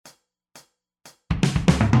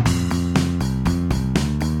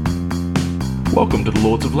Welcome to the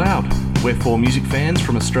Lords of Loud. We're four music fans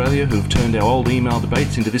from Australia who've turned our old email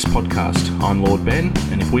debates into this podcast. I'm Lord Ben,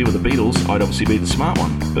 and if we were the Beatles, I'd obviously be the smart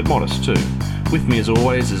one, but modest too. With me as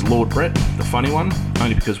always is Lord Brett, the funny one,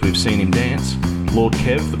 only because we've seen him dance, Lord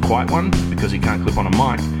Kev, the quiet one, because he can't clip on a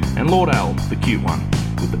mic, and Lord Al, the cute one,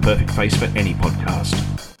 with the perfect face for any podcast.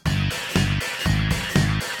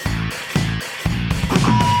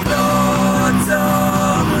 Lords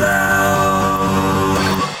of Loud.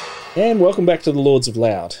 And welcome back to the Lords of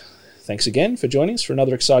Loud. Thanks again for joining us for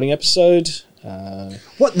another exciting episode.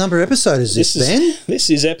 What number episode is this, Ben? This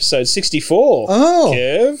is episode 64. Oh.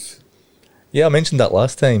 Kev. Yeah, I mentioned that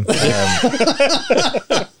last time.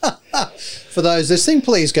 For those listening,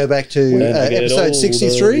 please go back to get episode all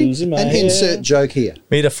 63 those in my and hair. insert joke here.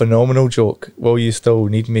 Made a phenomenal joke. Will you still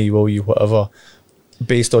need me? Will you whatever?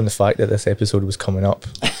 Based on the fact that this episode was coming up.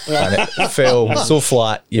 And it fell so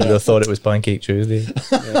flat, you would have thought it was Pancake Tuesday.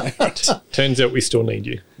 Turns out we still need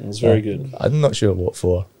you. That was very good. I'm not sure what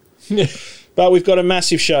for. But we've got a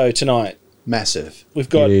massive show tonight. Massive. We've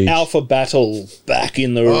got Huge. Alpha Battle back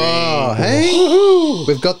in the Oh, ring. hey.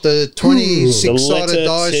 We've got the The 26-sided letter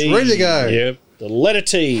dice T. ready to go. Yep, The letter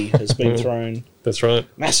T has been thrown. that's right.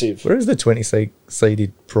 Massive. Where is the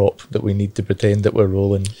 20-sided prop that we need to pretend that we're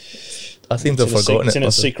rolling? I seem to have forgotten It's it. in a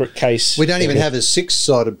myself. secret case. We don't even have a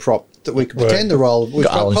 6-sided prop that we could pretend to roll. We've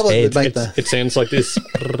Got got Alan's probably head. would make the... It sounds like this.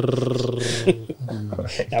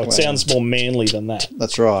 Now, it sounds more manly than that.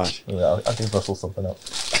 That's right. Yeah, I can bustle something up.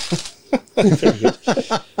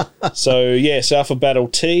 So, yes, Alpha Battle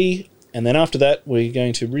T. And then after that, we're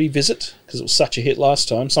going to revisit, because it was such a hit last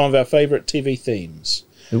time, some of our favourite TV themes.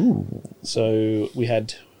 Ooh. So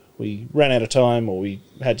we ran out of time, or we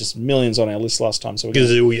had just millions on our list last time. So we're going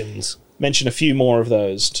to Gazillions. mention a few more of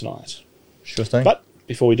those tonight. Sure thing. But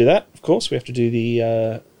before we do that, of course, we have to do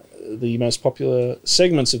the most popular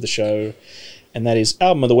segments of the show, and that is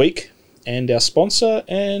Album of the Week, and our sponsor,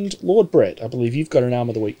 and Lord Brett. I believe you've got an Album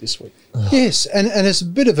of the Week this week. Yes, and it's a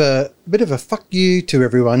bit of a fuck you to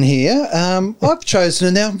everyone here. I've chosen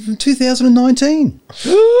an album from 2019.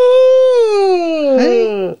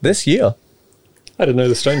 Hey. This year. I didn't know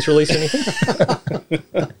the Stones released anything.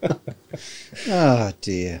 Oh,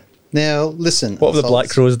 dear. Now, listen. What have the Black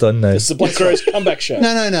Crowes done now? It's the Black Crowes comeback show.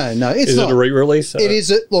 No. It's Is not. it a re-release? It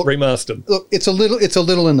is a look. Remastered. Look, it's a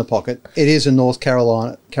little in the pocket. It is a North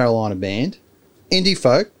Carolina band, indie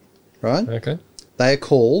folk, right? Okay. They are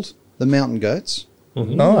called the Mountain Goats,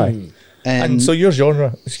 Oh, aye. And so your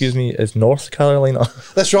genre, excuse me, is North Carolina.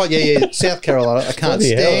 that's right. Yeah. South Carolina. I can't Bloody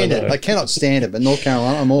hell, stand I it. know. I cannot stand it. But North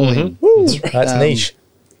Carolina, I'm all in. That's niche.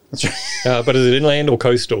 That's right. But is it inland or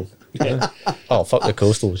coastal? Oh, fuck the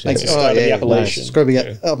coastal shit. Thanks. It's gotta be no, Appalachian. it's got to be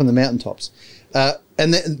up in the mountaintops.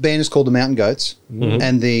 And the band is called the Mountain Goats,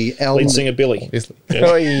 and the album. Lead singer Billy. Obviously.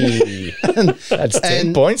 Oi. That's 10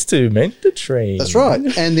 and- points to Meant to Train. That's right.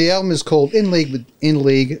 And the album is called In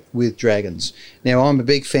League with Dragons. Now, I'm a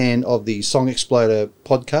big fan of the Song Exploder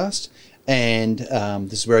podcast, and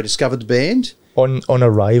this is where I discovered the band. On a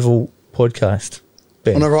rival podcast.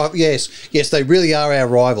 Ben. Yes, they really are our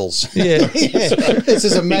rivals. Yeah. Yeah. This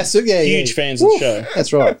is a massive, Huge fans of the show.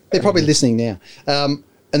 That's right. They're probably listening now. And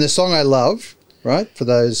the song I love, right, for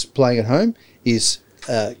those playing at home, is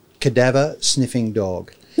Cadaver Sniffing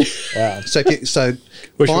Dog. Wow. So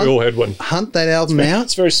Wish find- we all had one. hunt that album out.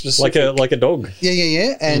 It's very specific. Like a dog.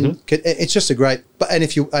 Yeah, and it's just a great. And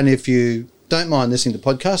if you don't mind listening to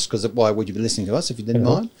podcasts, because why would you be listening to us if you didn't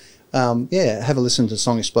mind? Have a listen to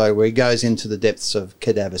Song Exploder, where he goes into the depths of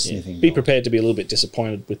Cadaver Sniffing. Be Dog. prepared to be a little bit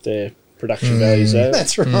disappointed with their production values, though.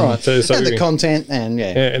 That's right. So And the content, and Yeah,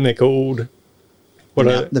 and they're called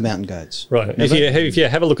the Mountain Goats. right. If you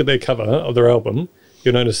have a look at their cover of their album,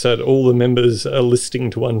 you'll notice that all the members are listing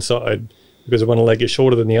to one side because one leg is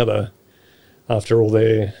shorter than the other after all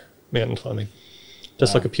their mountain climbing.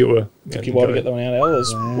 Just like a pure Took you a while to get that one out. That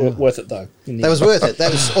was worth it, though. That was worth it. That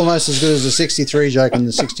was almost as good as the 63 joke and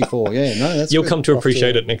the 64. Yeah, no, that's You'll good. come to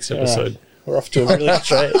appreciate it next episode. We're off to a really good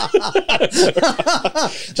track.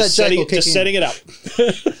 That joke will kick Just in. setting it up.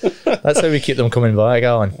 That's how we keep them coming back,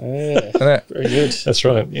 Alan. Yeah, Isn't it? very good. That's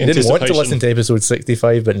right. You didn't want to listen to episode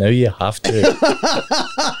 65, but now you have to.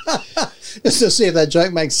 Just to see if that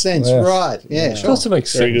joke makes sense. Yeah. Right. Yeah, Of sure. course, it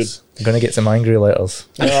makes Very sense. I'm going to get some angry letters.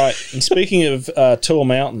 All right. And speaking of tall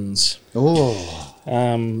mountains, Oh,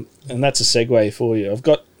 and that's a segue for you.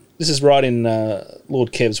 This is right in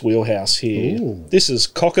Lord Kev's wheelhouse here. Ooh. This is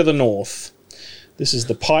Cock of the North. This is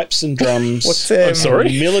the pipes and drums. What's I'm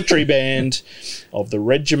sorry? Military band of the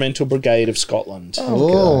Regimental Brigade of Scotland.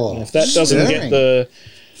 oh. And if that doesn't stirring. get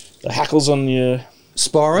the hackles on your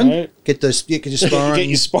Spiron. No. Get your Spiron. Get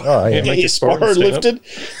your Spiron, Oh, yeah. get Make your your Spiron Spiron stand up. lifted.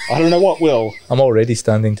 I don't know what will. I'm already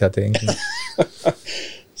standing to attention.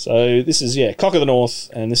 So this is Cock of the North,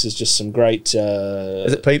 and this is just some great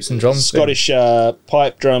Is it pipes and drums? Scottish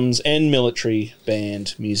pipe, drums, and military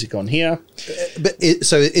band music on here. But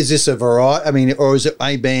so is this a variety? I mean, or is it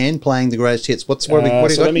a band playing the greatest hits? What have you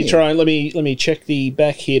So got let me here? try and let me check the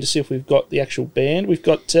back here to see if we've got the actual band. We've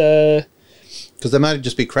got Because they might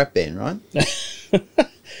just be crap band, right?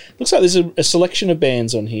 looks like there's a selection of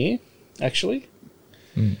bands on here, actually.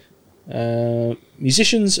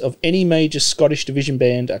 Musicians of any major Scottish division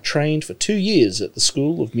band are trained for 2 years at the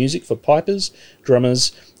School of Music for Pipers,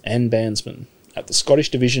 Drummers and Bandsmen at the Scottish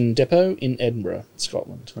Division Depot in Edinburgh,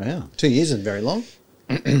 Scotland. Wow, 2 years isn't very long.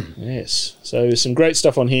 Yes. So some great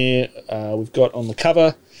stuff on here. We've got on the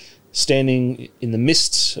cover, standing in the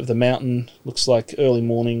mists of the mountain, looks like early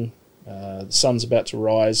morning. The sun's about to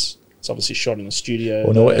rise. It's obviously shot in the studio.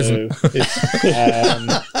 Oh, no, it isn't.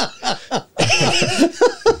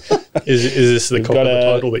 Is this the We've cop got of the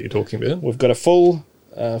a- title that you're talking about? We've got a full,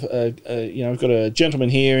 we've got a gentleman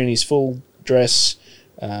here in his full dress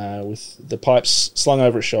with the pipes slung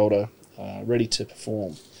over his shoulder, ready to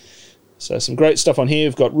perform. So some great stuff on here.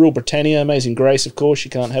 We've got Rule Britannia, Amazing Grace, of course.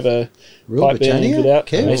 You can't have a Rule pipe band Britannia? without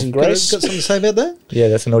Kev, Amazing got Grace. something to say about that? Yeah,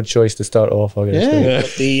 that's an odd choice to start off. I guess.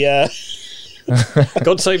 Yeah. Got the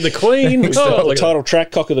God save the Queen. We've got Oh, the look at title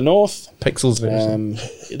track, Cock of the North. Pixels version.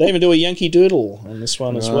 They even do a Yankee Doodle on this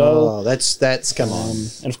one as well. Oh, that's come on.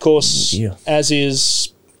 And of course, Oh, dear. as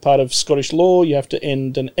is part of Scottish law, you have to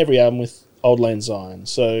end every album with Old Lang Syne.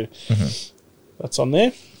 So that's on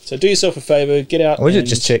there. So do yourself a favour, get out. I would and-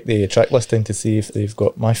 just check the track listing to see if they've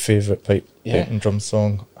got my favourite pipe and drum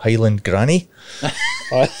song, Highland Granny.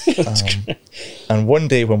 And one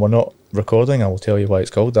day when we're not recording, I will tell you why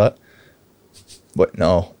it's called that. But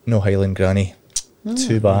no Highland Granny.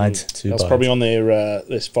 Too bad. Too That's bad. probably on their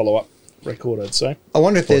this follow-up record, I'd say. I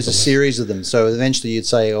wonder if there's a series of them. So eventually you'd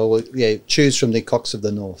say, oh, well, yeah, choose from the Cocks of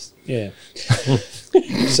the North. Yeah.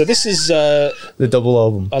 So this is the double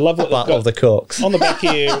album. I love what they've Battle of the got Cocks. on the back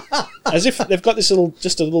here, as if they've got this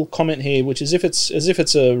just a little comment here, which is as if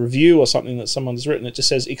it's a review or something that someone's written. It just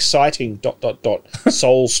says exciting ...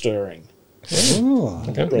 soul stirring. Oh,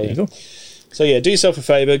 There you go. So yeah, do yourself a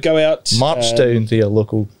favour, go out, March down to your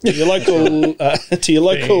local to your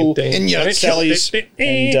local In your Sally's and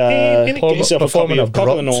get yourself a perform copy an of Cock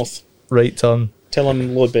of the abrupt- North. right turn. Tell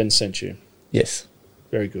them Lord Ben sent you. Yes.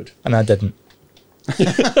 Very good. And I didn't.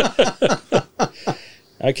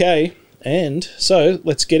 Okay, and so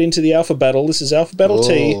let's get into the Alpha Battle. This is Alpha Battle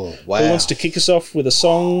T. Oh, Who wow. wants to kick us off with a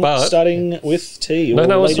song But- starting with T? No, or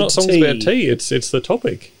no, it's related not to songs about tea. It's the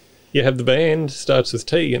topic. You have the band starts with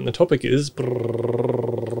T, and the topic is I've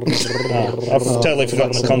totally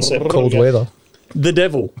forgotten the concept. Cold weather. the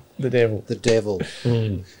devil. The devil. the devil.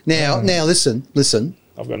 Now, listen.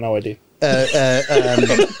 I've got no idea.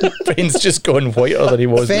 Ben's just gone whiter than he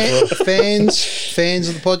was before. Fans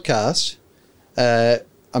of the podcast,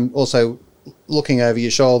 I'm also looking over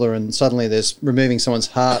your shoulder and suddenly there's removing someone's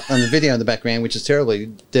heart on the video in the background, which is terribly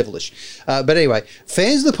devilish. But anyway,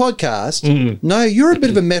 fans of the podcast know you're a bit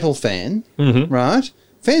of a metal fan, right?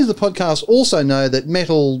 Fans of the podcast also know that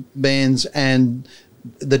metal bands and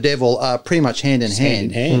the devil are pretty much hand in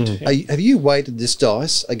hand. Hand in hand. Have you weighted this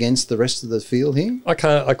dice against the rest of the field here? I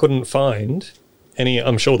couldn't find any.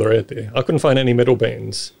 I'm sure they're out there. I couldn't find any metal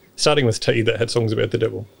bands starting with T that had songs about the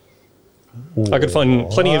devil. I could find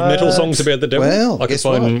plenty of metal songs about the devil. Well, I could guess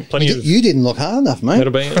find what? plenty you, of you didn't look hard enough, mate.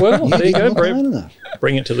 metal bands. Well, You there you didn't go. look hard enough.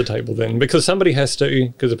 Bring it to the table then, because somebody has to.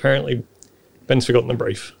 Because apparently, Ben's forgotten the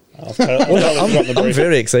brief. I've totally forgotten the I'm brief.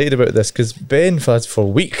 very excited about this because Ben has for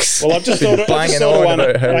weeks. Well, I've just thought of banging on one.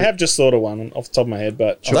 about how I have just thought of one off the top of my head,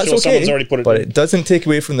 but I'm that's sure okay. someone's already put it but in. it doesn't take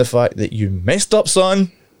away from the fact that you messed up,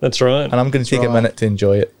 son. That's right. And I'm going to take a right. minute to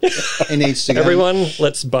enjoy it. He needs to go. Everyone,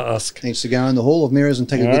 let's bask. Needs to go in the Hall of Mirrors and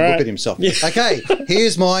take a good All right. look at himself. Okay,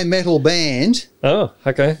 here's my metal band Oh,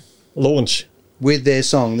 okay. Launch. with their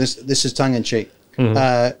song. This is tongue in cheek.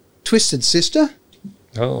 Twisted Sister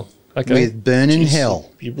Oh, okay. with Burn in Hell.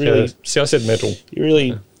 You really, See, I said metal. you're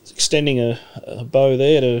really extending a bow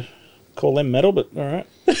there to call them metal, but all right.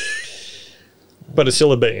 But it's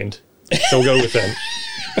still a band. So we'll go with that.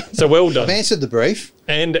 So well I've done. answered the brief.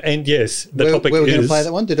 And yes, the Where topic we're going to is play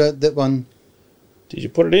that one? That one? Did you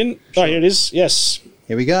put it in? Oh, here it is. Yes.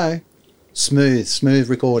 Here we go. Smooth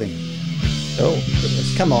recording. Oh,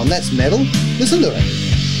 goodness. Come on, that's metal. Listen to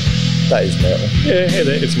it. That is metal. Yeah,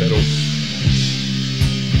 it's metal.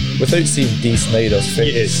 Without seeing Dee Snider's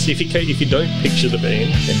face, Yes, if you don't picture the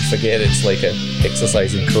band, then forget it's like an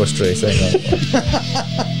exercise in cross-dressing.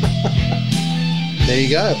 There you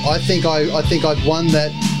go. I think I've won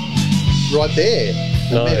that right there.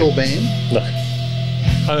 The No. metal band. No.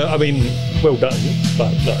 I mean, well done,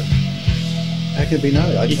 but no. How can it be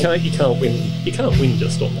no? You can't win. You can't win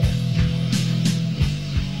just on that.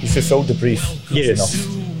 You fulfilled the brief. That's Yes. enough.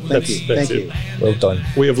 Thank you. That's Thank it. you. Well done.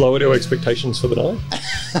 We have lowered our expectations for the night.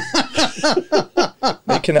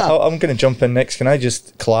 Mate, I'm going to jump in next. Can I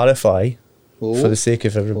just clarify, Ooh. for the sake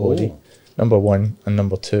of everybody, Ooh. number 1 and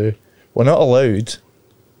number 2, we're not allowed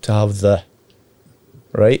to have the,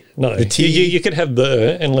 right? No, The T. you could have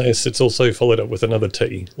the unless it's also followed up with another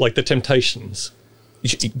T, like the Temptations.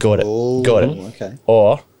 Got it. Oh, Got it. okay.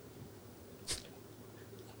 Or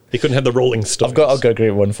You couldn't have the Rolling Stones. I've got a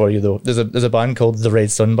great one for you though. There's a band called the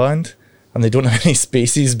Red Sun Band, and they don't have any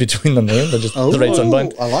spaces between their name. They're just the Red Sun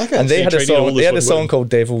Band. I like it. And they So had you a treated all song. as They had a one song word. called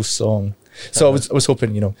Devil's Song. So I was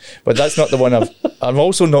hoping, but that's not the one I'm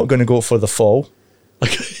also not going to go for The Fall,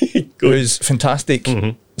 Good. whose fantastic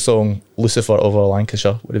song Lucifer over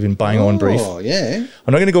Lancashire would have been bang on brief. Oh, yeah.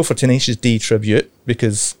 I'm not going to go for Tenacious D Tribute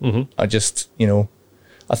because I just,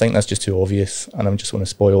 I think that's just too obvious, and I'm just want to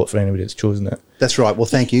spoil it for anybody that's chosen it. That's right. Well,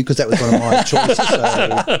 thank you, because that was one of my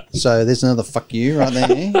choices. So there's another fuck you right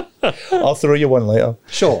there. I'll throw you one later.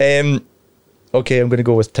 Sure. Okay, I'm going to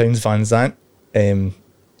go with Townes Van Zandt.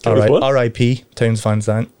 Go with what? R.I.P. Townes Van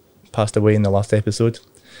Zandt passed away in the last episode.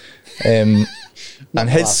 And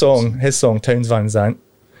his song Townes Van Zandt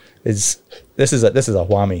is this is a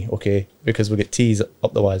whammy, okay? Because we get T's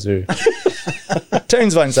up the wazoo.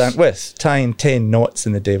 Townes Van Zandt with tying 10 knots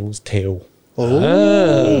in the devil's tail,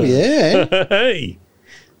 Oh, yeah. Hey,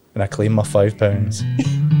 and I claim my £5.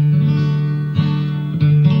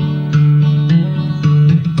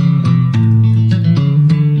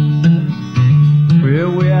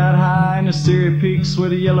 Well, we out high in the Surrey peaks where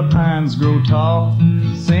the yellow pines grow tall.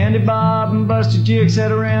 Sandy Bob and Buster Jiggs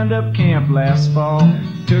had a roundup camp last fall.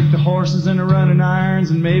 Took the horses and the running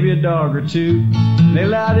irons and maybe a dog or two. They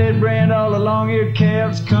allowed Ed Brand all the long-eared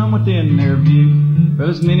calves come within their view. But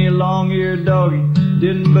as many a long-eared doggy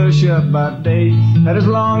didn't bush up by day. Had his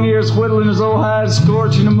long ears whittling his old hides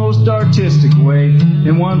scorch in the most artistic way.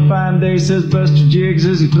 And one fine day, says Buster Jiggs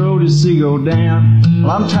as he throwed his seagull down,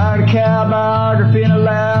 well, I'm tired of cow biography and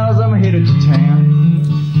allows I'm headed to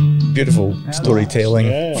town. Beautiful storytelling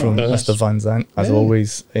Yeah. from Nice. Mr. Van Zandt, as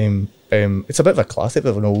always. It's a bit of a classic, bit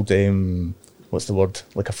of an old, what's the word,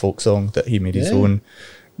 like a folk song that he made his Yeah. own.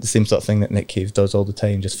 The same sort of thing that Nick Cave does all the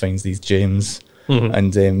time, just finds these gems.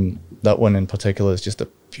 And that one in particular is just a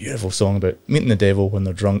beautiful song about meeting the devil when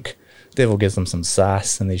they're drunk. The devil gives them some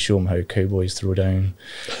sass and they show them how cowboys throw down.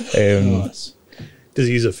 Nice. does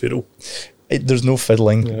he use a fiddle? There's no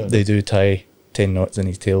fiddling. Yeah. They do tie 10 knots in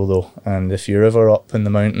his tail though. And if you're ever up in the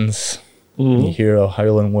mountains and you hear a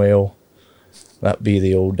howling whale, that be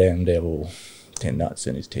the old damn devil. 10 knots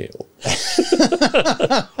in his tail.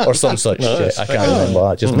 Or some such shit. I can't remember.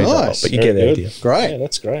 I just made that up. Nice. But you Very get the good. idea. Yeah, Great.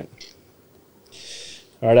 that's great.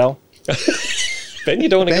 All right, Al. Ben, you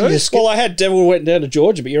don't want to Ben, go? you skip- Well, I had Devil Went Down to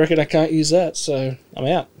Georgia, but you reckon I can't use that, so I'm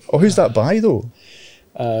out. Oh, who's that by though?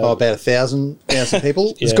 About 1,000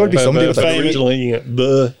 people. There's got to be But- somebody but with a famous- originally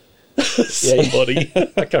the somebody.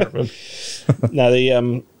 I can't remember. No,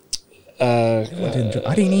 the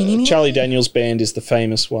Charlie Daniels Band is the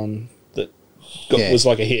famous one that Yeah. was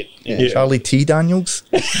like a hit. Yeah. Charlie T. Daniels.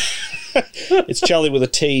 It's Charlie with a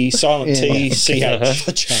T, silent T, Yeah.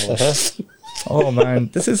 C-H. Charlie. Oh man,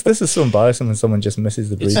 this is so embarrassing when someone just misses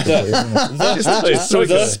the brief. the- It's so The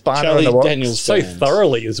good. spanner Charlie in the works. Daniels So Band.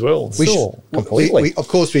 thoroughly as well. We So, should, completely. we, of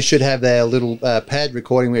course, we should have our little pad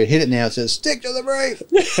recording where it hit it now. It says, stick to the brief.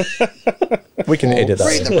 We can edit that.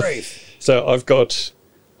 Read in. the brief. So I've got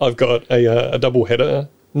a double header,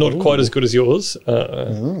 not quite as good as yours.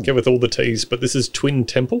 Get with all the T's, but this is Twin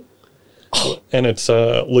Temple, and it's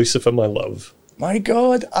Lucifer, My Love. My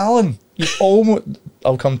God, Alan, you almost.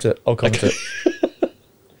 I'll come to it.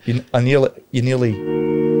 You nearly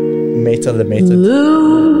meta the method.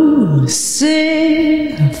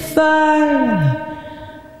 Lucifer,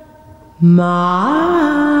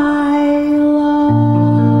 my love.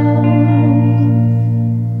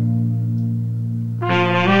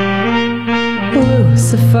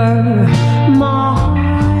 Lucifer,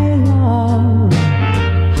 my love.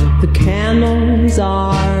 The candles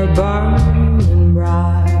are burning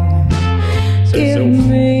bright. So Give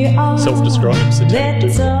me a self-described satanic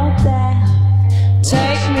dude. little death.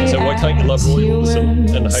 Take me So why can't you love Roy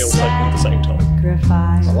Orbison and hail Satan at the same time?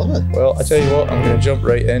 sacrifice. I love it. Well, I tell you what, I'm going to jump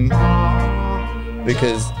right in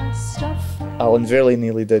because Alan very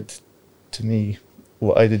nearly did to me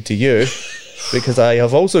what I did to you. Because I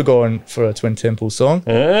have also gone for a Twin Temple song.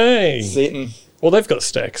 Hey, Satan. well they've got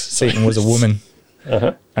stacks. Satan was a woman.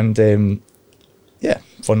 And yeah,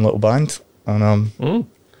 fun little band. And I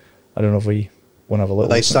don't know if we want to have a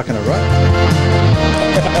little. Are they stuck in a rope?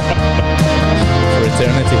 For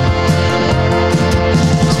eternity.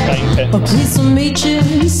 Oh, please don't meet you,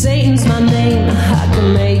 Satan's my name. I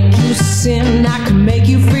can make you sin, I can make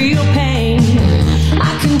you feel pain.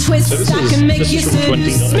 I can twist, So this I is- can make this you is from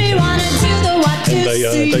seduce me, 2019. wanna do the what And you they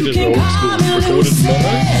see. did You an can old school call me recorded Lucifer. demo.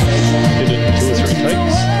 Did it in 2 or 3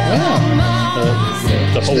 takes.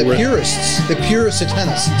 The whole The re- purists, the pure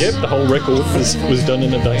satanists. Yep, the whole record was done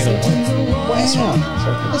in a day and a half. Wow,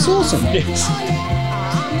 that's awesome. Yes.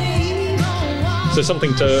 So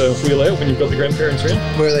something to wheel out when you've got the grandparents around.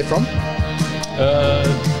 Where are they from? I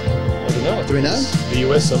don't know. Do we know? The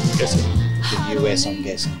US, I'm guessing. The US, I'm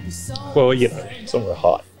guessing. Well, you know, Somewhere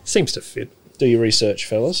hot. seems to fit. Do your research,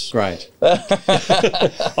 fellas. Great.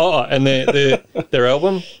 Oh, and their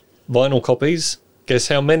album, vinyl copies. Guess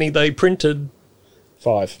how many they printed?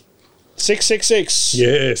 5. 666.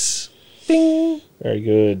 Yes. Very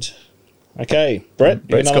good. Okay, Brett. you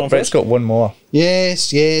Brett's got another one Brett's for us? got one more.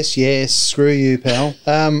 Yes. Screw you, pal.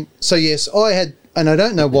 So yes, I had, and I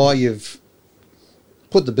don't know why you've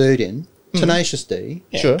put the bird in. Tenacious D.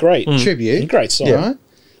 Yeah, Sure. Great. Tribute. Great song.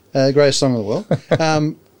 Right? Greatest song in the world.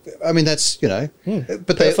 I mean, that's, but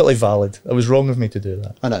they, Perfectly valid. It was wrong of me to do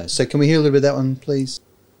that. I know. So can we hear a little bit of that one, please?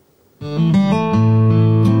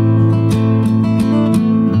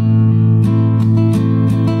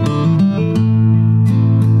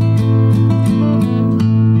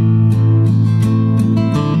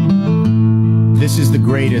 This is the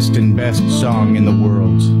greatest and best song in the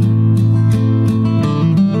world.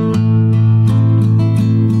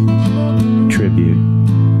 Tribute.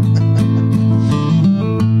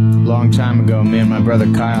 Long time ago, me and my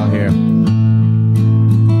brother Kyle here,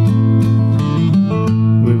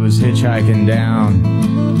 we was hitchhiking down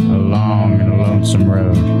a long and lonesome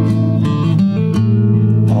road.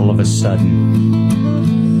 All of a sudden,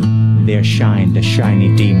 there shined a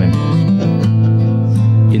shiny demon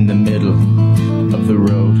in the middle of the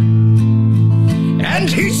road. And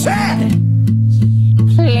he said,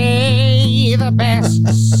 "Play the best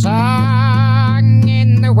song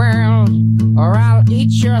in the world, or I'll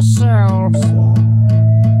eat your soul."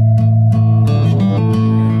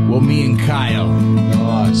 Well, me and Kyle,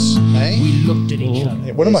 Nice. Hey? we looked at each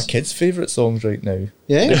other. One of my kids' favourite songs right now.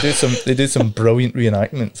 Yeah? They do some brilliant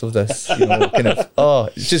reenactments of this. Kind of. Oh,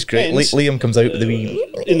 it's just great. Yeah, it's- Liam comes out with the wee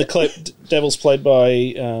In the clip, Devil's played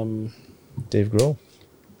by Dave Grohl.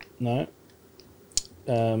 no.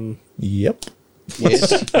 Yep.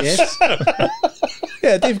 Yes. Yes.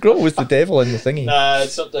 Yeah, Dave Grohl was the devil in the thingy.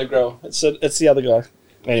 It's not Dave Grohl. It's the other guy.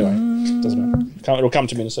 Anyway, doesn't matter. It'll come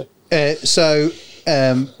to me in a sec.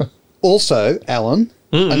 Also, Alan,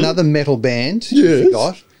 another metal band. You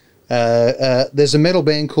forgot. There's a metal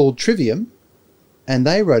band called Trivium, and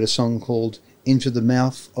they wrote a song called "Into the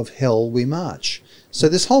Mouth of Hell We March." So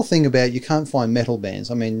this whole thing about you can't find metal bands.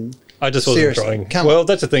 I mean, I just wasn't seriously, trying. come Well, on.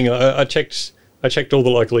 that's the thing. I checked all the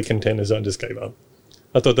locally contenders. I just gave up.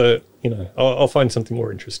 I thought that I'll find something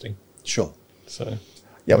more interesting. Sure. So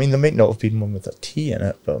Yeah, I mean, there might not have been one with a T in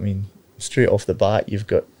it, but I mean, straight off the bat, you've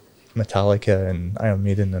got Metallica and Iron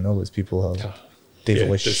Maiden and all those people have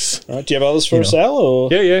devilish. just- All right, do you have others for You us, know. Al?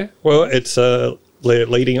 Or yeah. Well, it's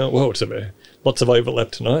leading on. Well, it's lots of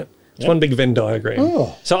overlap tonight. It's one big Venn diagram.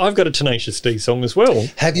 Oh. So I've got a Tenacious D song as well.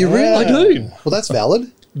 Have you really? I do. Well, that's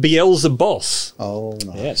valid. Beelzebub Oh,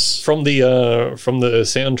 nice. yes, from the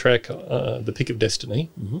soundtrack, The Pick of Destiny,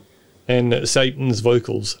 and Satan's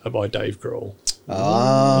vocals are by Dave Grohl.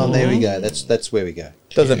 Ah, there we go. That's where we go.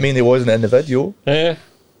 Doesn't mean he wasn't in the video. Yeah,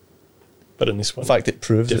 but in this one, In fact, it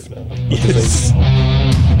proves it. definitely. Yes.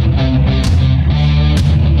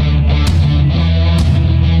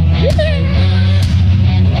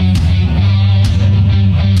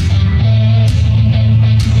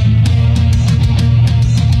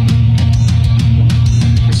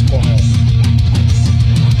 Chris Cornell.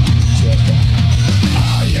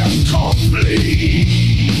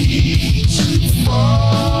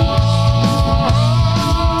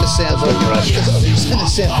 This sounds like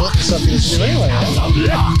this sounds like something to do anyway.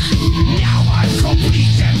 Huh?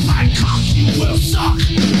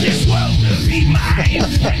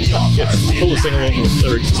 It's full of sing along with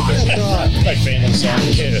lyrics to it. Right. Great band and song.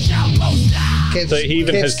 Kev's, So he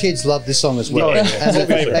even Kev's has- kids love this song as well, Oh,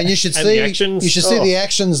 yeah. and you should And see the actions. you should see Oh. the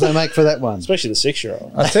actions they make for that one. Especially the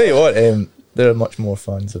 6-year-old. I'll tell you what, there are much more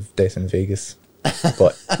fans of Death in Vegas,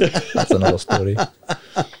 but that's another story.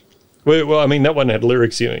 Well, I mean, that one had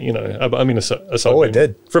lyrics, you know. I mean, a song. Oh, it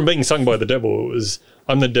did. From being sung by the devil, it was,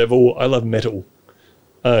 "I'm the devil, I love metal.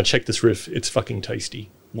 Check this riff, it's fucking tasty."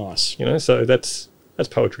 Nice. You know, so that's That's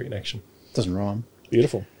poetry in action. Doesn't rhyme.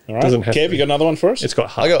 Beautiful. All right. Doesn't have Kev, to. you got another one for us? It's got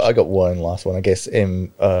heart. I got one last one, I guess. And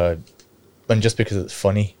just because it's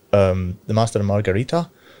funny, The Master and Margarita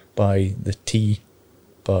by the Tea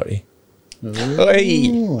Party. Hey!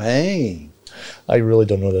 Ooh, hey. I really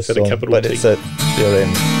don't know this Is it a song, capital but T? it's their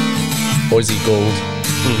Aussie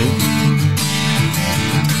Gold.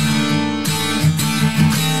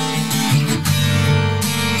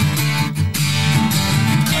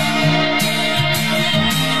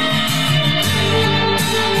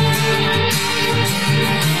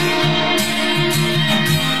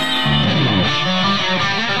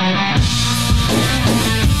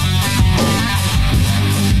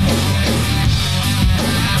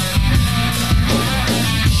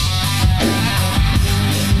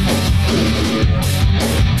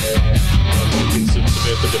 Vincent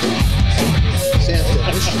Samantha Devil. Sounds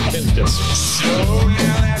delicious. Sounds delicious. So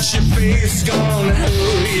now that your face gone, who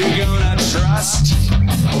you gonna trust?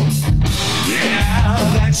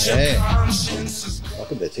 Yeah, that's your Yeah. conscience is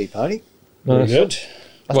Like a bit of Tea Party. Very good.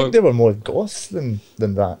 I Well- think they were more goth than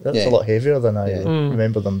that. That's Yeah. a lot heavier than I Yeah.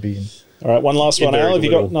 remember them being. All right, one last Yeah, one. very Al, have you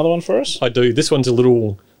got little. another one for us? I do. This one's a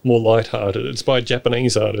little more light-hearted. It's by a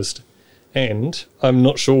Japanese artist, and I'm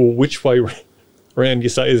not sure which way round you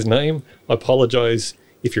say his name. I apologise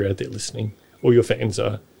if you're out there listening, or your fans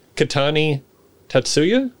are. Katani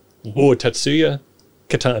Tatsuya or Tatsuya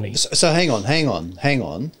Katani. So hang on.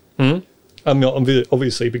 I'm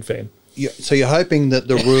obviously a big fan. So you're hoping that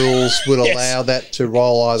the rules would Yes. allow that to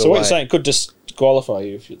roll either So what way? you're saying could disqualify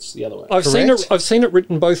you if it's the other way. I've Correct. seen it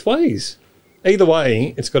written both ways. Either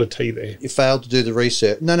way, it's got a T there. You failed to do the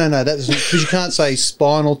research. No, that doesn't, because you can't say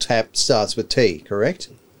Spinal Tap starts with T, correct?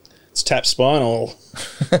 It's tap spinal.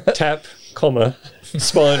 Tap, comma,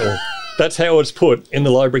 spinal. That's how it's put in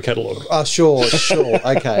the library catalogue. Oh, sure.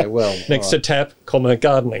 Okay, well. Next to tap, comma,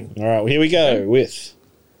 gardening. All right, well, here we go with.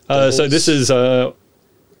 So this is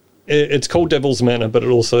it's called Devil's Manor, but it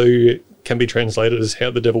also can be translated as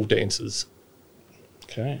How the Devil Dances.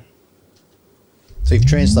 Okay. So you've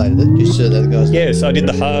translated it, just so that the guys. Yes, I did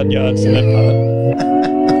the hard yards in that part,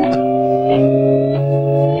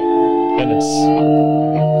 and it's a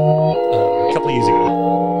couple of years ago.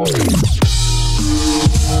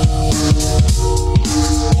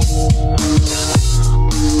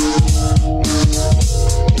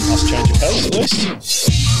 Nice change of colours at least.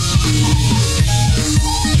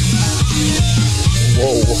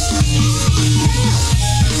 Whoa.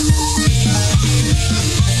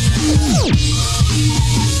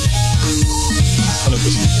 And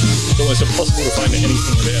it's almost impossible to find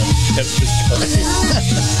anything about how this guy.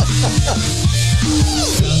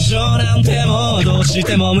 感情なんてもうどうし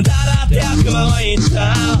ても無駄だって悪魔は言っ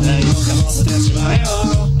た何もかも捨てしまえよ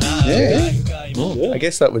Yeah. I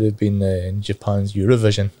guess that would have been Japan's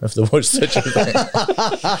Eurovision if there was such a thing.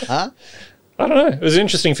 I don't know. It was an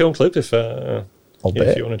interesting film clip if I'll if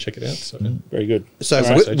bet. you want to check it out. So Very good. So All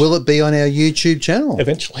right. will it be on our YouTube channel?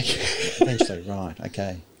 eventually. Eventually, right.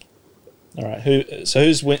 Okay. All right.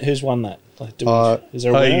 Who's won that? Like, is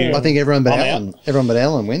there a Oh, winner? yeah. I think everyone but I'm out. Alan. Everyone but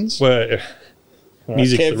Alan wins. Well, All right,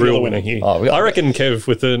 music's Kev, the you're real the winner winner. here. Oh, we got- I reckon Kev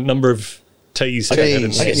with the number of T's. he had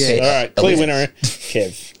in T's, there. yeah. All right. Clear winner,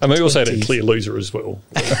 Kev. And we also had a clear loser as well.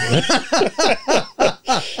 All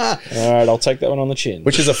right. I'll take that one on the chin.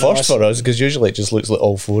 Which is a first for us because usually it just looks like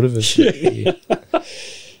all four of us.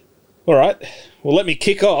 All right. Well, let me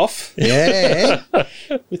kick off Yeah.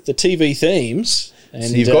 with the TV themes. And,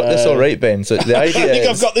 So you've got this all right, Ben. So the I idea think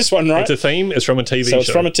I've is got this one right. It's a theme. It's from a TV So show. it's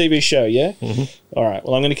from a TV show, yeah? All right.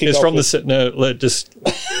 Well, I'm going to kick It's off from with, the no.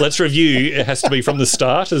 Let's review. It has to be from the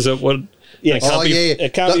start. Is it what? Yeah. it can't Oh, be, yeah.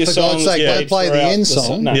 It can't be a For song. God's sake, yeah, don't play the throughout end song.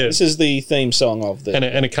 song. No, Yeah. this is the theme song of the.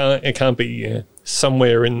 And it can't be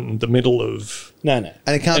somewhere in the middle of No. And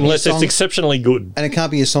it can't unless be a it's song, exceptionally good. and it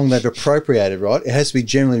can't be a song they've appropriated, right? It has to be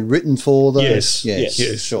generally written for those. Yes.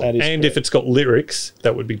 Yes. Sure. That is And correct. if it's got lyrics,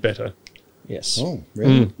 that would be better. Yes. Oh,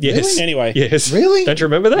 really? Yes. Anyway. Yes. Really? Don't you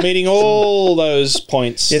remember that? Meeting all those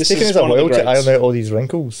points. it's this taken is us a one of the while to greats. iron out all these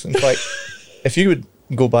wrinkles. In fact, if you would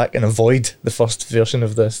go back and avoid the first version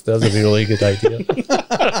of this, that's a really good idea.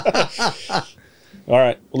 All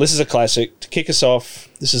right. Well, this is a classic. To kick us off,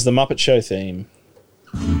 this is the Muppet Show theme.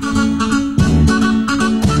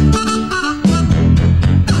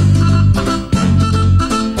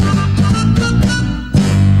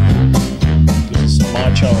 This is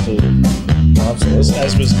my childhood. Absolutely.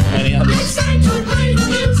 As was many others. It's time to play the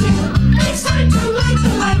music. It's time to light the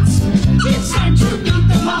lights. It's time to meet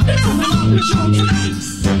the Muppets on the Muppet Show tonight.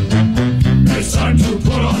 It's time to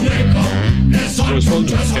put on makeup. It's time to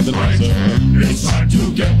dress up right. It's time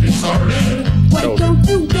to get this started. Why don't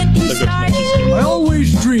you get me started? I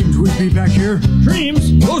always dreamed we'd be back here. Dreams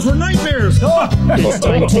those were nightmares. Get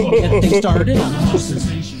things started.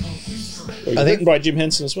 Written by Jim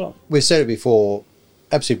Henson as well. We've said it before.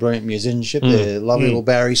 Absolutely brilliant musicianship. The lovely little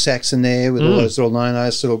Barry sax in there with all those little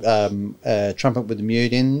no-nos, little trumpet with the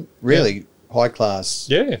mute in. Really high class.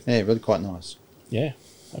 Yeah. Yeah, really quite nice. Yeah,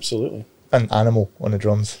 absolutely. An Animal on the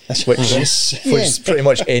drums, which Yes. is pretty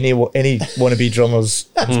much any wannabe drummer's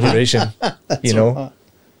inspiration. You know, out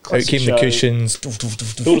Classic came show. the cushions. Who would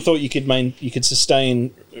have thought you could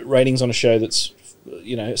sustain ratings on a show that's,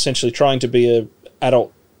 essentially trying to be a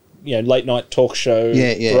adult, late night talk show,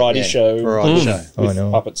 variety show, show. Oh, I with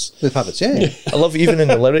know. puppets. With puppets, yeah. I love even in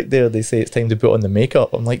the lyric there they say it's time to put on the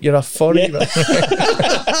makeup. I'm like, you're a furry. Yeah.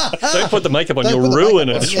 Don't put the makeup on, Don't you'll put the ruin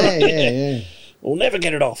makeup it. on. Yeah. We'll never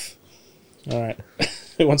get it off. All right.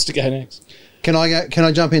 Who wants to go next? Can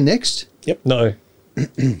I jump in next? No.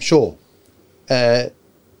 Sure.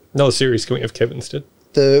 No, serious. Can we have Kevin instead?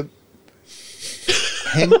 The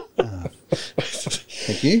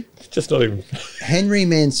thank you. Just not even. Henry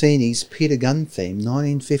Mancini's Peter Gunn theme,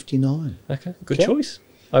 1959. Okay, good choice.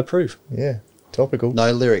 I approve. Yeah, topical.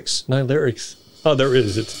 No lyrics. No lyrics. Oh, there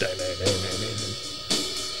is. It's day.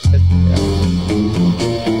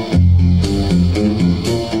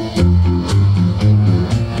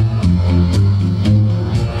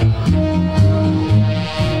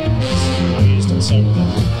 Used on some of them.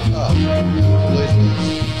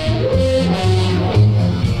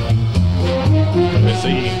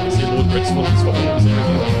 See Lord Brett's swapping names there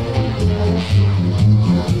again.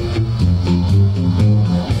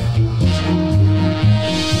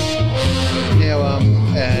 Now,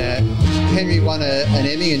 Henry won an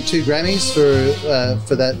Emmy and 2 Grammys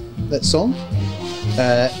for that song.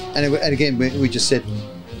 And again, we just said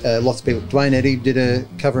lots of people. Dwayne Eddy did a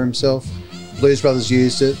cover himself. Blues Brothers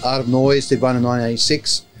used it. Art of Noise did one in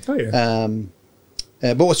 1986. Oh, yeah.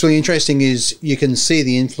 But what's really interesting is you can see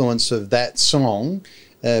the influence of that song,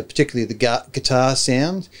 particularly the guitar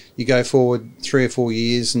sound. You go forward 3 or 4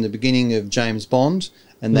 years in the beginning of James Bond,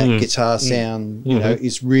 and that guitar sound,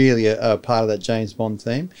 is really a part of that James Bond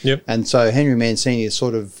theme. Yep. And so Henry Mancini is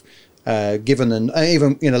sort of given,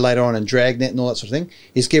 even later on in Dragnet and all that sort of thing,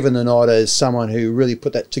 is given the nod as someone who really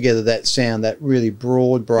put that together, that sound, that really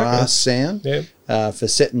broad brass sound, for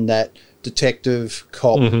setting that detective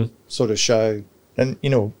cop sort of show. And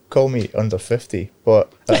call me under 50,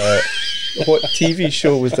 but what TV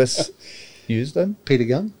show was this used in? Peter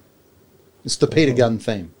Gunn. It's the Peter Gunn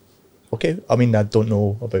theme. Okay, I mean I don't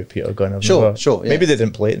know about Peter Gunn. I've Sure, never- sure, yeah. Maybe they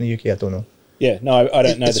didn't play it in the UK. I don't know. Yeah, no, I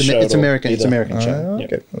don't know the show. It's at all American. It's either. American show.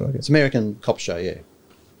 Okay. Okay. It's American cop show. Yeah.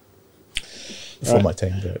 Before Right. my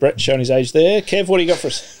time. But, Brett showing his age there. Kev, what do you got for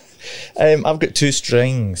us? I've got 2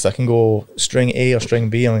 strings. I can go string A or string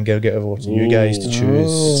B, and I'll get over to you guys to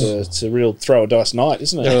choose. It's a real throw a dice night,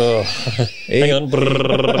 isn't it? Hang on. What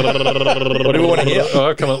do we want to hear?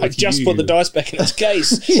 Oh, come on I with just you. put the dice back in its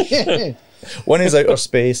case. Yeah. One is outer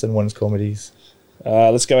space and one's comedies.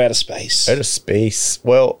 Let's go out of space. Outer space.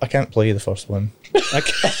 Well, I can't play the first one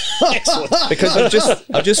Okay. Excellent. because I've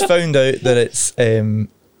just found out that it's the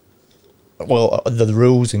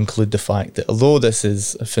rules include the fact that although this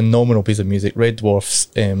is a phenomenal piece of music, Red Dwarf's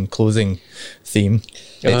closing theme,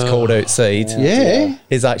 it's called Outside, Yeah.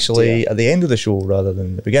 is actually at the end of the show rather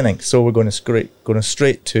than the beginning. So we're going straight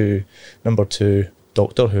to number 2,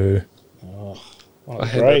 Doctor Who. I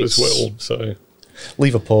had that as well, so.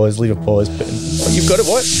 Leave a pause. But you've got it.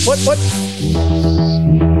 What?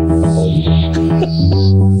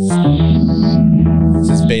 This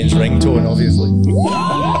is Ben's ringtone, obviously.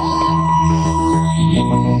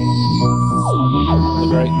 The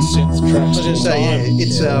great synth tracks. I was going to say,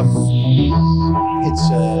 it's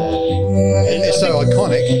so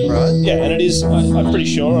iconic, right? Yeah, and it is. I'm pretty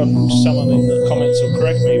sure. Someone in the comments will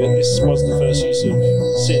correct me, but this was the first use of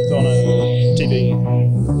synth on a TV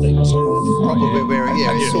thing. Probably where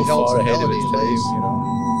It's so held far some ahead of melodies, its time, please.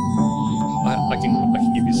 I can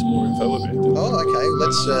give you some more info about it. Oh, okay.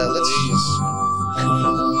 Let's.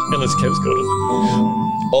 Unless Kev's got it.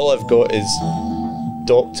 All I've got is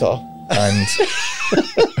Doctor and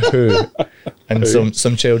Who, and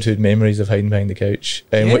some childhood memories of hiding behind the couch,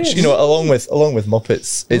 which along with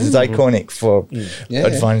Muppets is iconic for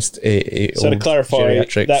advanced. So to clarify,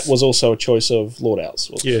 geriatrics. that was also a choice of Lord Owl's.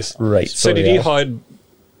 wasn't it? Yes. right. So did you hide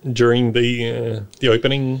during the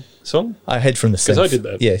opening song? I hid from the synth. 'Cause I did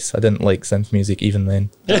that. Yes, I didn't like synth music even then.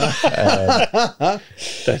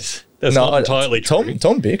 That's not entirely true.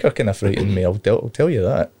 Tom Baker kind of frightened me. I'll tell you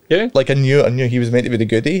that. Yeah. Like I knew he was meant to be the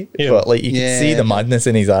goodie, Yeah. but like you could see the madness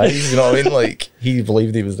in his eyes. You know what I mean? Like he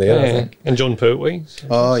believed he was there. I think. And John Pertwee.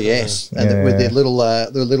 Oh yes, and with their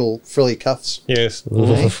little frilly cuffs. Yes.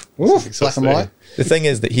 Oof, black and white. The thing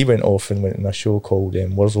is that he went off and went in a show called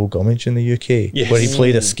Wurzel Gummidge in the UK, Yes. where he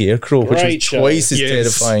played a scarecrow, which Great was show. twice as Yes.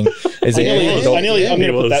 terrifying as I'm going It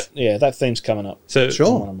to put was. that. Yeah, that theme's coming up. So,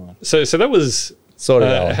 One of mine. so that was Sorry,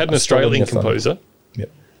 Alan, had an I stole Australian your thunder. composer.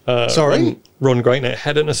 Yep. Sorry? Ron Greatner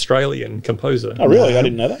had an Australian composer. Oh, really? I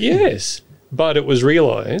didn't know that. Yes, but it was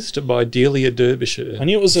realised by Delia Derbyshire I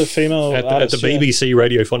knew it was a female at artist. the BBC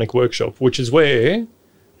Radiophonic Workshop, which is where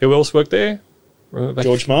who else worked there?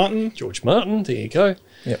 George Martin. George Martin. There you go.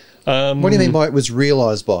 Yep. What do you mean by it was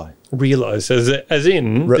realised by? Realised as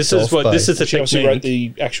in Ripped this is off what by- this is the She obviously wrote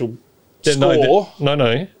technique. the actual Yeah, score.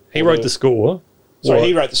 No. He Or wrote the- the score. Sorry, What-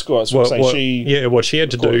 he wrote the score. That's what I'm what- saying. what she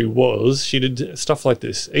had to do was she did stuff like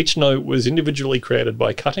this. Each note was individually created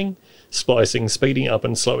by cutting, splicing, speeding up,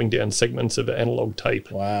 and slowing down segments of analog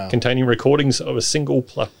tape. Wow. Containing recordings of a single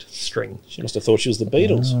plucked string. She must have thought she was the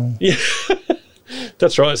Beatles. Yeah,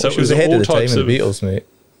 that's right. So She it was was ahead all of the time types in of the Beatles, mate.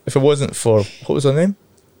 If it wasn't for what was her name,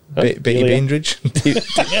 Betty Delia. Bainbridge.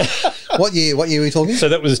 What year were you talking? So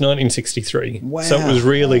that was 1963. Wow. So it was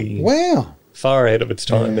really Wow. far ahead of its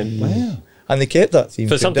time. And Wow. And they kept that theme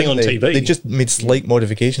For tune, something didn't on they? TV. They just made slight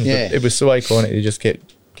modifications. Yeah. But it was so iconic. They just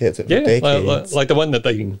kept it for yeah, decades. like the one that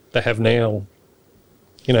they have now.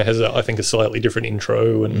 You know, has I think a slightly different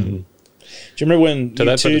intro and. Do you remember when To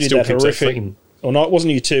that, but U2 it did still that keeps that horrific? theme. Or not, it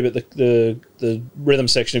wasn't U2, but the rhythm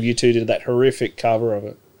section of U2 did that horrific cover of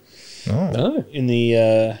it No, in the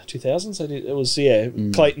 2000s. They did. It was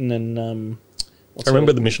Clayton and what's I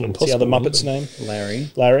remember the the Mission what's the Impossible. other Muppet's name?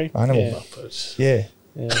 Larry. Animal. Yeah. Muppet. Yeah.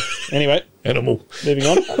 Yeah. Anyway, Animal. moving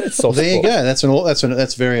on. It's soft There you spot. go.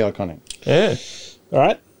 That's very iconic. Yeah. All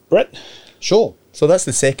right, Brett. Sure. So that's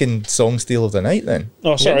the second song steal of the night then.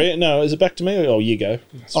 Oh, sorry. No, is it back to me? Oh, you go.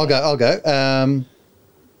 I'll go.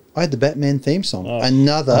 I had the Batman theme song.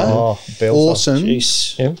 Another Oh, belter. awesome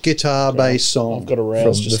Jeez. Yeah. guitar-based song. I've got a From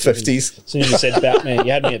rouse the just 50s. As soon as you said Batman,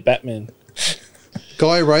 you had me at Batman.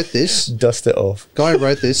 Guy who wrote this. Dust it off. Guy who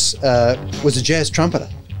wrote this was a jazz trumpeter.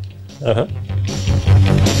 Uh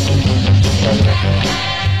huh.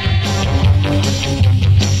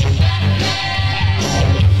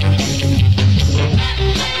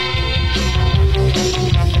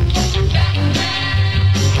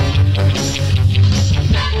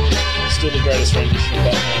 Still the greatest rendition of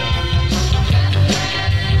Batman.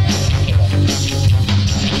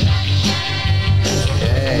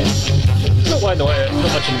 Not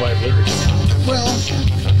much in the way of lyrics.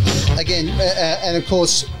 Well, again, and of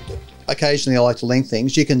course, occasionally I like to link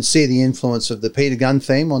things. You can see the influence of the Peter Gunn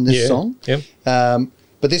theme on this Yeah. song. Yep.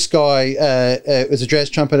 But this guy was a jazz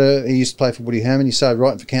trumpeter. He used to play for Woody Herman. He started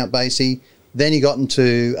writing for Count Basie. Then he got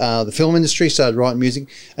into the film industry, started writing music,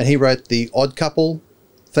 and he wrote the Odd Couple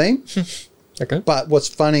theme. Okay. But what's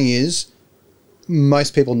funny is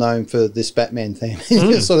most people know him for this Batman theme.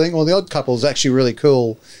 You sort of think, well, the Odd Couple is actually a really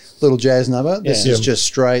cool little jazz number. This Yeah. is just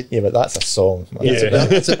straight. Yeah, but that's a song. Man. Yeah.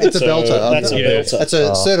 It's a So belter. that's a belter. That's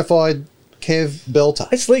a certified Kev belter.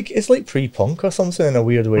 It's like pre-punk or something in a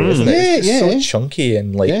weird way, isn't it? Yeah, It's just yeah. so chunky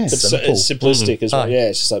and like Yeah. It's, simple. it's simplistic as well. Ah. Yeah,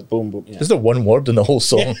 it's just like boom, boom. Yeah. There's not one word in the whole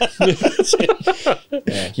song.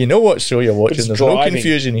 You know what show you're But watching. it's There's no driving.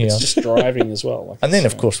 confusion here. It's just driving as well. Like And then,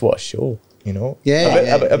 it's, of course, what a show, you know?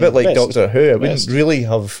 Yeah, a bit like Best. Doctor Who. It wouldn't Best. really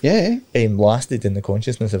have Yeah. lasted in the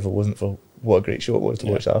consciousness if it wasn't for what a great show it was to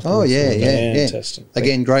watch afterwards. Oh, yeah, yeah, yeah. Fantastic.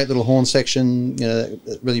 Again, great little horn section, you know,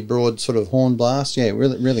 that really broad sort of horn blast. Yeah,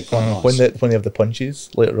 really, really quite nice. When they have the punches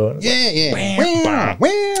later on. It's like, yeah.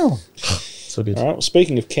 Wow. so good. All right. Well,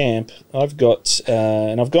 speaking of camp, I've got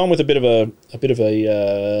and I've gone with a bit of a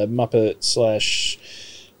Muppet slash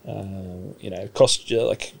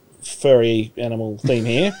like furry animal theme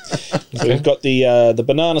here. So we've got the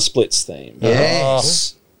Banana Splits theme.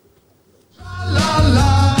 Yes.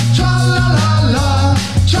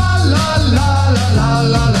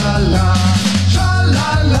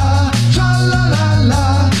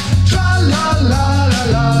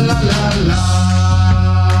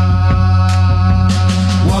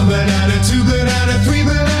 One banana, two banana, three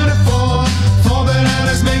banana, four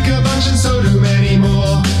bananas make a bunch and so do many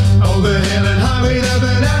more. Over hill and highway the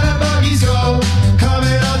banana buggies go,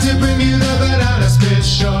 coming on to bring you the Banana Split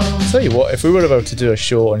Show. Tell you what, if we were about to do a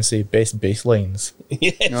show on, say, best bass lines,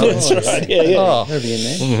 Yeah, that's right. Yeah, yeah. oh, That'll be in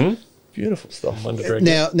there. beautiful stuff.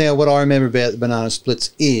 Now, what I remember about the Banana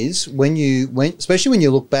Splits is especially when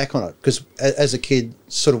you look back on it, because as a kid,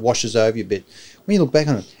 sort of washes over you a bit. when you look back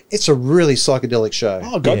on it, it's a really psychedelic show.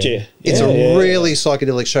 Oh, God, yeah. It's Yeah, a yeah, really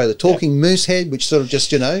psychedelic show. The talking moose head, which sort of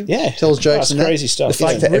just, yeah. tells jokes That's and that. crazy stuff. The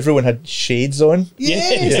fact that everyone had shades on,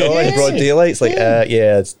 Yes, you know, in yes. broad daylight, it's like,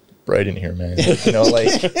 it's bright in here, man. You know, like,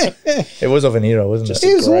 it was of an era, wasn't it?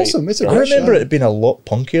 It was great- awesome. It's a I great remember show. it being a lot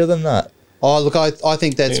punkier than that. Oh, look, I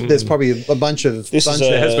think there's probably a bunch of... This is bunch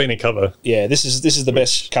There a- has been a cover. Yeah, this is the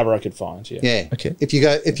best cover I could find. Yeah. Yeah. Okay. If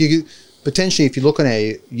you look on our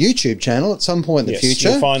YouTube channel at some point in the Yes, future,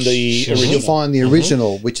 you'll find the original. you'll find the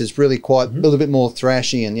original, which is really quite a little bit more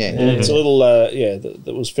thrashy and It's a little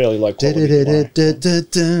that was fairly low quality.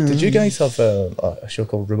 Did you guys have a show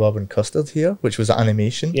called Rhubarb and Custard here, which was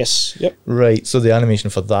animation? Yes. Yep. Right. So the animation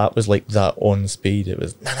for that was like that on speed. It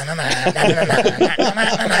was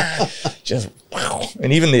just wow.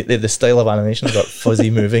 And even the style of animation, that fuzzy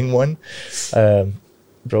moving one,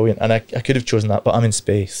 brilliant. And I could have chosen that, but I'm in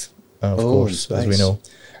space, of course, in as we space. know.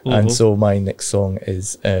 And so my next song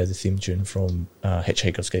is the theme tune from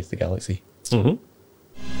Hitchhiker's Guide to the Galaxy.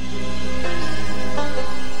 Mm-hmm.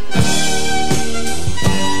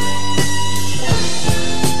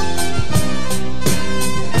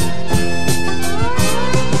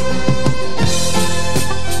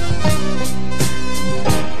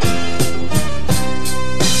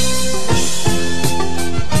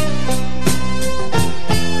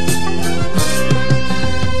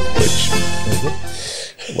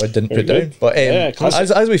 I didn't Very put down, good. but Yeah,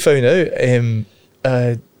 classic. as we found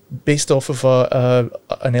out, based off of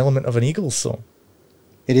an element of an Eagles song.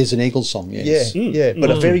 It is an Eagles song, yes. Yeah, but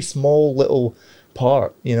a very small little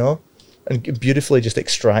part, you know, and beautifully just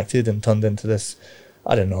extracted and turned into this.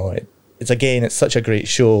 I don't know. It's such a great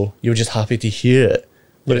show. You're just happy to hear it,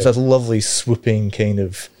 but it's a lovely swooping kind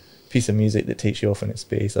of piece of music that takes you off into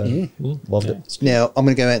space. I loved it. Now, I'm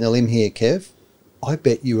going to go out on a limb here, Kev. I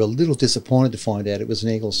bet you were a little disappointed to find out it was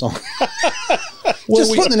an Eagles song.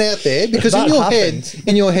 Just putting it out there, because in That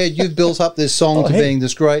your head, you've built up this song to being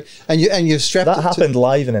this great, and you've strapped That it happened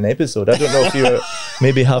live in an episode. I don't know if you were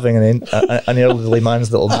maybe having an elderly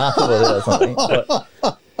man's little nap over there or something. But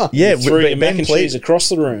yeah, Threw your mac Ben and played. cheese across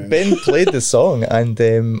the room. Ben played the song, and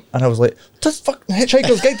I was like, "That's fucking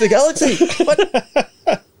Hitchhiker's Guide to the Galaxy." What?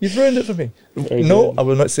 You've ruined it for me. No, I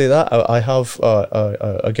will not say that. I have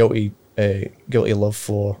a guilty love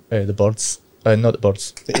for the birds. Not the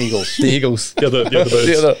birds. The Eagles. The Eagles. The other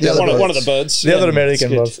birds. The other one of the birds. The other Yeah,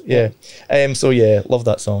 American it's birds. good. Yeah. So yeah, love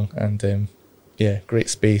that song, and great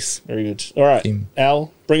space. Very good. All right, Theme.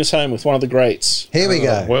 Al, bring us home with one of the greats. Here we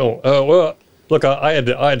go. Well, look, I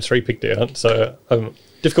had three picked out, so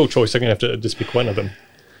difficult choice. I'm gonna have to just pick one of them.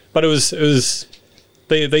 But it was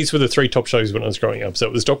these were the three top shows when I was growing up. So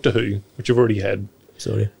it was Doctor Who, which you've already had.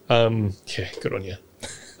 Sorry. Yeah, good on you.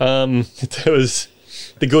 There was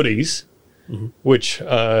the Goodies, which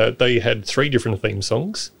they had three different theme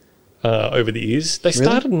songs over the years. They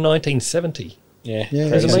started in 1970. Yeah,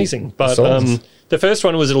 It was amazing. But the first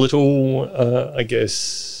one was a little, I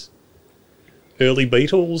guess, early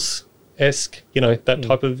Beatles-esque, that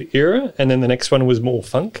type of era. And then the next one was more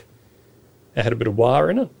funk. It had a bit of wah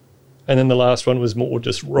in it. And then the last one was more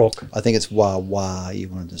just rock. I think it's wah wah you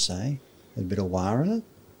wanted to say. A bit of wah in it.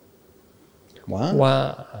 Wah?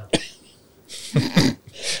 Wah.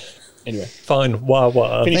 Anyway, Fine, wah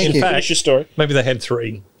wah. finish, Thank you. finish your story. Maybe they had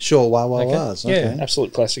three. Sure, wah wah wahs. Okay. Yeah.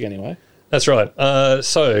 Absolute classic, anyway. That's right.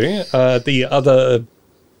 The other,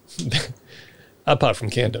 apart from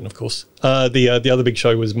Camden, of course, the other big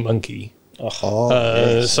show was Monkey.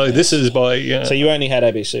 Oh, So this is by. So you only had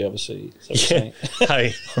ABC, obviously. So Yeah.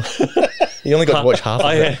 Hey, You only got to watch half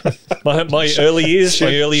of it. my early years were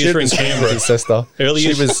in Canberra. His sister. Early She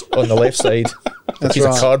years- was on the left side. That's He's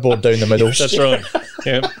right. a cardboard down the middle. That's right.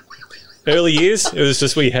 Yeah. Early years, it was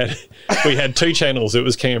just we had two channels. It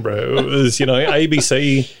was Canberra. It was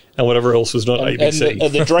ABC and whatever else was not ABC.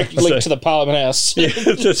 and the direct link to the Parliament House. Yeah,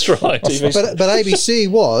 that's right. TV. But ABC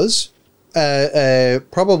was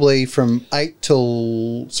probably from like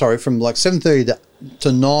 7:30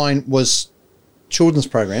 to 9 was children's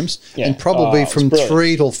programs, Yeah. and probably Oh, it's from brilliant.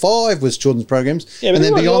 3 till 5 was children's programs, Yeah, but and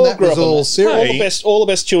then we beyond all that grew was up on all that. serial. All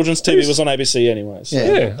the best children's TV was on ABC anyway. So.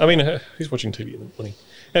 Yeah. Yeah, I mean, who's watching TV in the morning?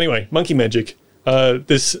 Anyway, Monkey Magic.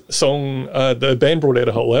 This song, the band brought out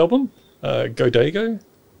a whole album, Go Dago,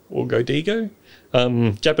 or Go Digo,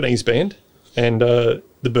 Japanese band, and The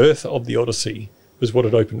Birth of the Odyssey was what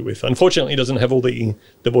it opened with. Unfortunately, it doesn't have all the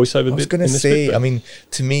voiceover bit. I was going to in this say, bit, I mean,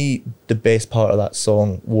 to me, the best part of that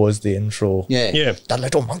song was the intro. Yeah. yeah. That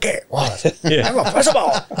little monkey was Yeah.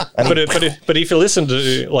 irrepressible. But if you listen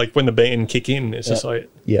to like when the band kick in, it's just like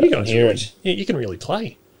Yeah. you guys Hear really, it. yeah, you can really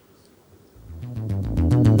play.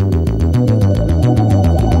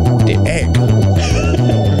 The egg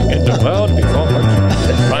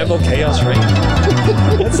Tribal Chaos Ring.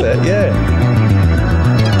 That's it, yeah.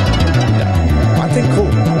 I think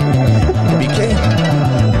cool. BK.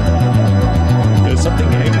 There's something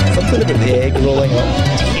egg. Something about the egg rolling up.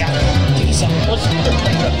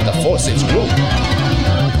 The forces grew.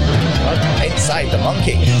 Inside the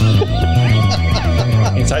monkey.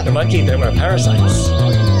 Inside the monkey, there were parasites.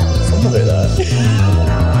 Something about that.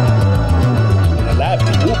 The lab.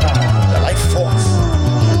 The life force.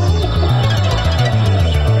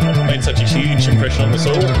 Made such a huge impression on us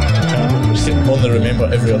all. Just can only remember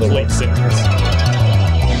every other Complete word. sentence.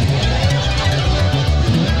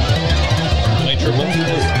 The nature of monkey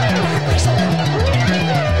was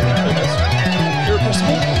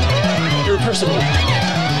irrepressible. Irrepressible.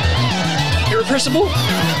 Irrepressible.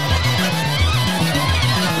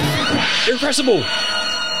 Irrepressible.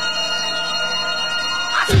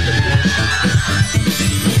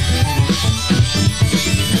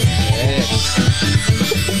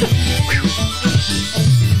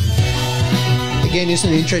 Again,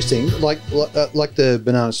 isn't it interesting? Like the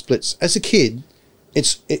banana splits. As a kid,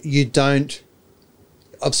 you don't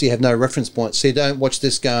obviously have no reference point, so you don't watch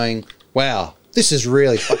this going, "Wow, this is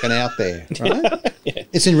really fucking out there." Right? Yeah.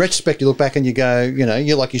 It's in retrospect. You look back and you go,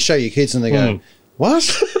 you show your kids and they go, "What?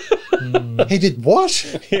 He did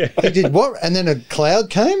what? Yeah. He did what?" And then a cloud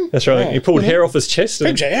came. That's right. He pulled hair off his chest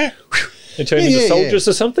and Yeah. turned into soldiers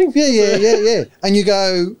or something. Yeah. And you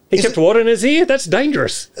go, He kept water in his ear? That's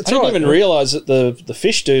dangerous. I didn't even realise that the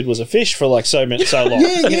fish dude was a fish for like so long.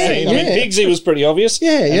 Yeah, I mean, Pigsy was pretty obvious.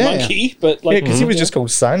 Yeah, and yeah. Monkey, but like, Because he was just called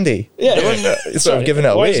Sandy. yeah, Sort of giving it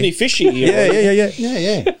Why away. isn't he fishy? Yeah.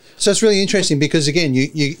 Yeah. So it's really interesting because again,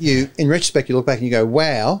 you in retrospect you look back and you go,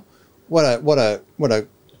 "Wow, what a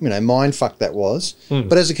mind fuck that was."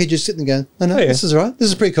 But as a kid, you're sitting there going, "No, yeah. this is all right. This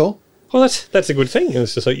is pretty cool." Well, that's a good thing.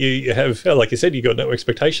 It's just like you have, like you said, you got no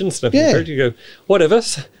expectations. Nothing Yeah. you go, whatever,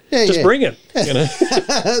 just bring it. You know,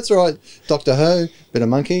 That's right. Doctor Who, bit of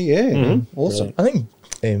monkey, yeah, awesome. I think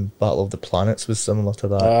Battle of the Planets was similar to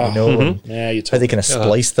that, and Yeah, you how they kind of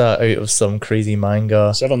spliced that out of some crazy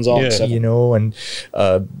manga. Seven's on. Yeah. Seven. And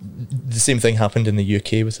the same thing happened in the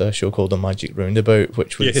UK with a show called The Magic Roundabout,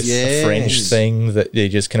 which was Yes. a French Yes. thing that they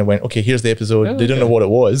just kind of went, okay, here's the episode. Oh, they don't know okay. what it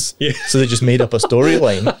was, Yeah. so they just made up a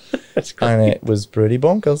storyline, and it was pretty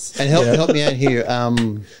bonkers. And help me out here.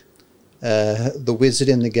 The Wizard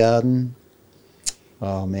in the Garden.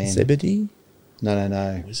 Oh man, Zebedee?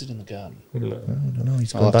 no. Wizard in the Garden. I don't know.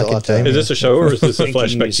 He's I'll gone have to- back I'll in have to- time. is this a show or is this a Thinking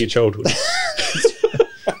flashback is- to your childhood?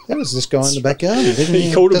 There was this guy in the back garden. Didn't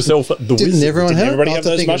He called himself the Didn't Wizard. everyone Didn't have? everybody I'll have to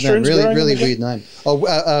those think of that. mushrooms growing Really in the weird name.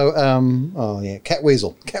 Cat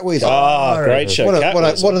Weasel. Cat Weasel. Ah, great show. Cat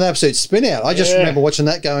Weasel. What an absolute spin out. I just Yeah. remember watching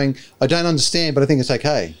that going, I don't understand, but I think it's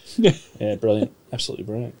okay. Yeah, brilliant. Absolutely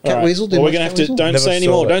brilliant. Cat All right. Weasel, did Well, you we're going watch to Cat have to. Weasel? Don't Never say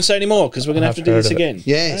anymore. saw it. Don't say anymore because we're going to have to do I've this heard of it. again.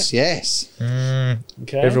 Yes.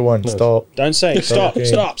 Okay. Everyone, stop. Don't say it. Stop. Okay.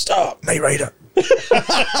 Stop. Knight Rider.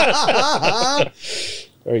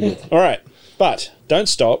 Very good. All right. But don't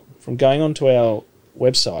stop from going onto our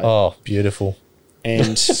website Oh, beautiful.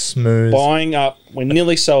 and Smooth. buying up. We're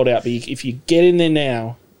nearly sold out, but if you get in there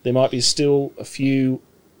now, there might be still a few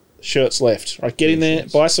shirts left. Right, get in there,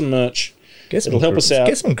 buy some merch. Get some It'll help us out.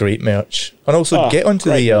 Get some great merch, and also get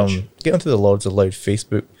onto great the merch. get onto the Lords of Loud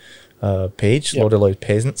Facebook page, Yep. Lord of Loud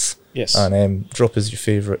Peasants. Yes. And drop us your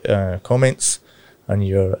favourite comments and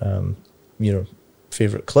your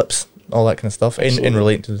favourite clips, all that kind of stuff, in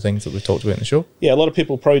relating to the things that we talked about in the show. Yeah, a lot of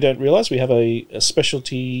people probably don't realise we have a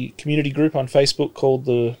specialty community group on Facebook called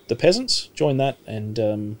the Peasants. Join that, and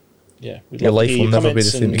we'd Your love to life hear will your never be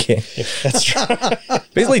the comments same and- again. That's right.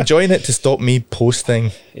 Basically, join it to stop me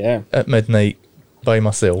posting Yeah, at midnight by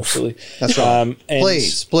myself. really. That's right. And,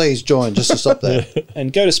 Please join just to stop that.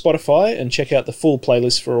 and go to Spotify and check out the full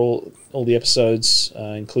playlist for all the episodes,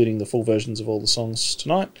 including the full versions of all the songs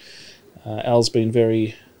tonight. Al's been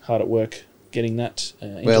very hard at work getting that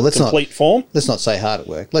into Well, let's not- complete form. Let's not say hard at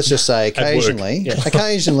work. Let's just say work. occasionally. Yeah.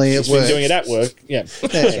 Occasionally He's it works. been doing it at work. Yeah.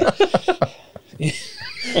 Yeah.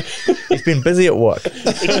 He's been busy at work.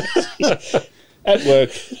 At work,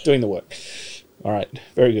 doing the work. All right,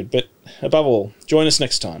 very good. But above all, join us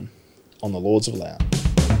next time on the Lords of Loud.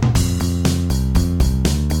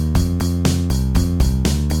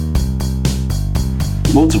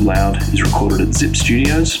 Lords of Loud is recorded at Zip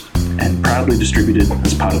Studios and proudly distributed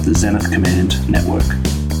as part of the Zenith Command network.